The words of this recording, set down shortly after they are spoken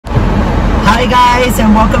Hi guys,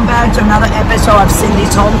 and welcome back to another episode of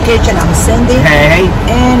Cindy's Home Kitchen. I'm Cindy. Hey.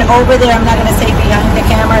 And over there, I'm not going to say behind the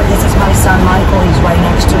camera, this is my son Michael. He's right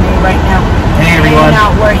next to me right now. Hey everyone.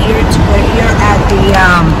 And we're here at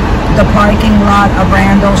the parking lot of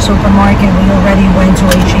Randall's Supermarket. We already went to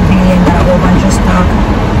HEB and got a whole bunch of stuff.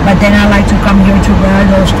 But then I like to come here to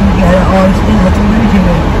Randall's to get all these things.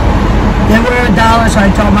 They were $1, so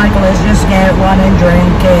I told Michael, let's just get one and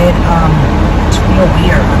drink it. It's real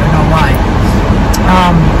weird, I don't know why.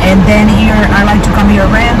 And then here, I like to come here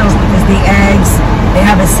at Randall's because the eggs, they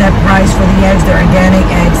have a set price for the eggs. They're organic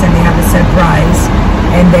eggs and they have a set price.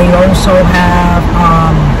 And they also have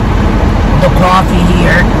the coffee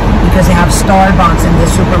here because they have Starbucks in the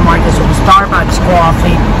supermarket. So the Starbucks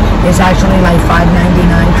coffee is actually like $5.99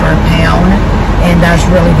 for a pound. And that's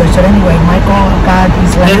really good. So anyway, Michael got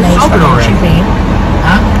these lemonades from HEB.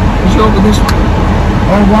 Huh? Did you open this one?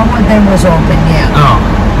 Oh, one of them was open, yeah. Oh.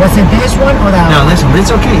 Was it this one or that one? No, this one. It's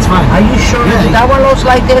okay. It's fine. Are you sure? Yeah. That one looks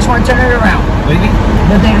like this one. Turn it around. What do you mean?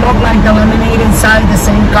 Do they look like the lemonade inside the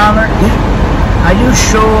same color? Yeah. Are you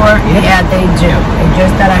sure? Yeah, they do. It's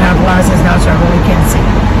just that I have glasses now, so I really can't see.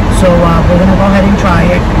 So we're going to go ahead and try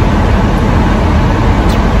it.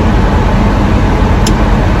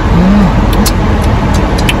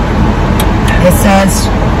 It says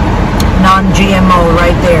non-GMO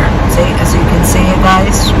right there. See, as you can see it,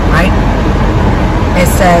 guys, right? It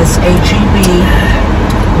says HEB,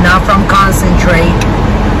 not from concentrate,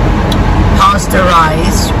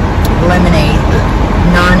 pasteurized lemonade,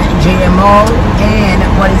 non-GMO, and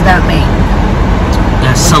what does that mean?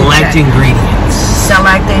 Select ingredients.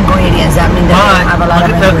 Select ingredients. That means they don't have a lot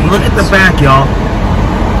of ingredients. Look at the back, y'all.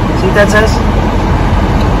 See what that says?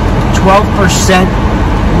 12%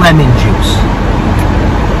 lemon juice.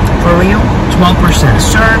 For real? 12%.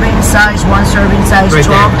 Serving size, one serving size, right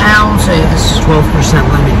 12 there. ounces. 12%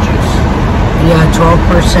 lemon juice. Yeah, 12%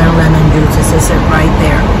 lemon juice. This is it right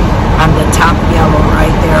there. On the top yellow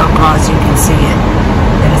right there across, you can see it.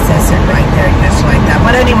 And it says it right there, just like that.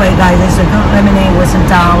 But anyway, guys, it's a good lemonade with $1.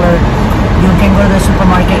 You can go to the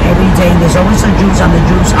supermarket every day. There's always a juice on the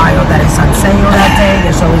juice aisle that is on sale that day.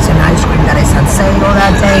 There's always an ice cream that is on sale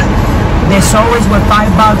that day. There's always, with $5,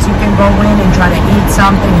 you can go in and try to eat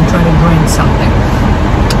something and try to drink something.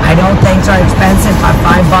 I don't think so expensive, but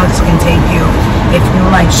 $5 can take you. If you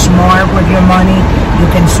like smart with your money, you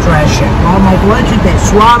can stretch it. Oh my, what you did?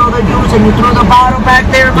 Swallow the juice and you threw the bottle back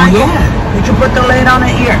there, Michael? Yeah. Did you put the lid on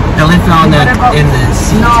it here? The lid fell on that in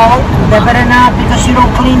this. No, they better not, because you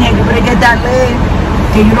don't clean it. You better get that lid.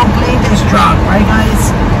 Okay, you don't clean this drug, right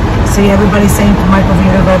guys? See, everybody's saying to Michael for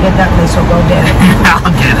you to go get that lid, so go get it. I'll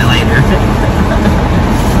get it later.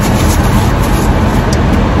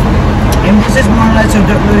 And this is more or less a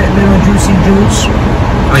good little juicy juice.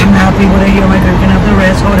 Wait. I'm happy with it here, Michael. You can have the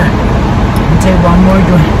rest. Hold on. I'll take one more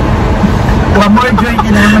drink. One more drink,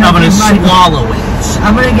 and then I'm gonna swallow it.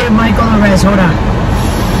 I'm gonna give Michael the rest. Hold on.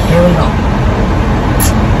 Here we go.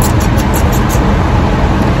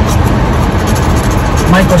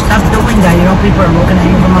 Michael, stop doing that. You know people are looking at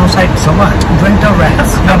you from outside. So what? Drink the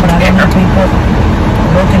rest. No, but I don't know people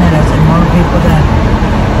looking at us, and more people that are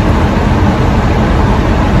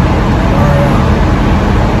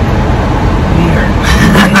weird.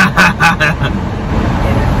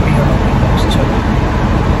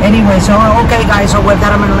 Anyway, so okay guys, so with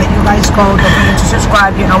that I'm gonna let you guys go. Don't forget to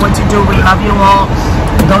subscribe. You know what to do. We love you all.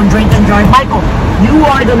 Don't drink and drive. Michael, you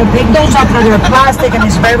are gonna pick those up because they're plastic and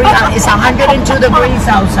it's very it's 102 degrees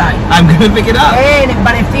outside. I'm gonna pick it up.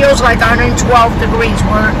 But it feels like 112 degrees.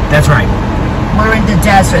 That's right. We're in the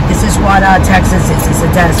desert. This is what Texas is. It's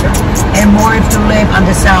a desert. And more if you live on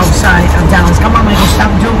the south side of Dallas. Come on, Michael, stop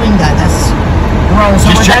doing that. That's gross.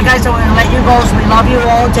 So with that, guys, I'm gonna let you go. So we love you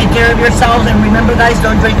all. Take care of yourselves, and remember, guys,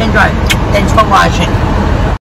 don't drink and drive. Thanks for watching.